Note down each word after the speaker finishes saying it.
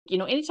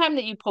anytime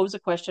that you pose a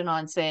question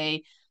on,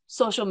 say,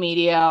 social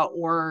media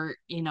or,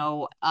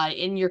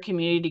 in your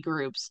community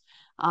groups,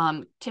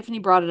 Tiffany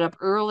brought it up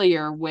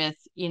earlier with,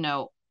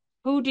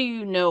 who do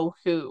you know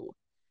who?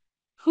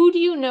 Who do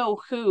you know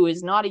who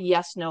is not a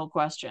yes no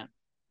question.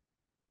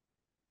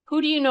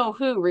 Who do you know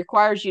who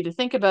requires you to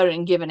think about it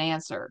and give an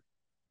answer,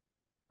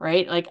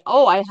 right? Like,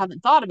 oh, I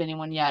haven't thought of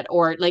anyone yet,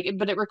 or like,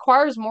 but it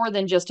requires more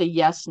than just a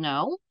yes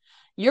no.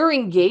 Your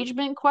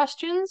engagement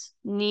questions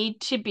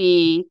need to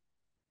be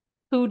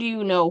who do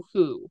you know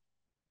who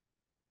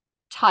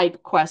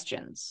type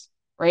questions,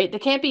 right? They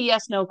can't be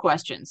yes no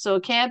questions. So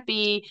it can't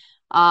be,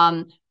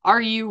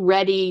 are you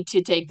ready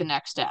to take the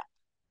next step?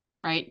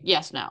 Right?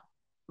 Yes, no.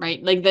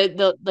 Right? Like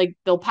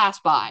they'll pass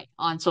by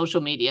on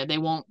social media. They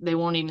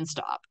won't even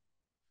stop.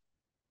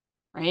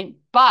 Right?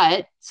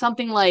 But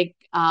something like,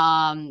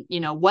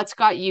 what's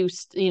got you,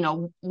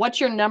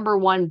 what's your number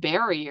one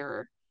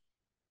barrier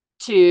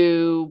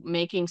to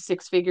making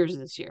six figures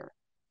this year?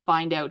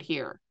 Find out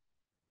here.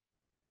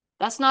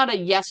 That's not a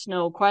yes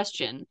no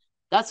question.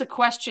 That's a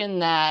question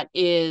that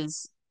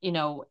is,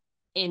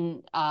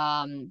 in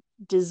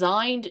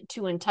designed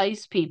to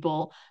entice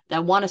people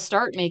that want to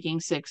start making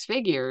six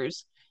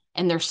figures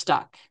and they're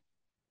stuck.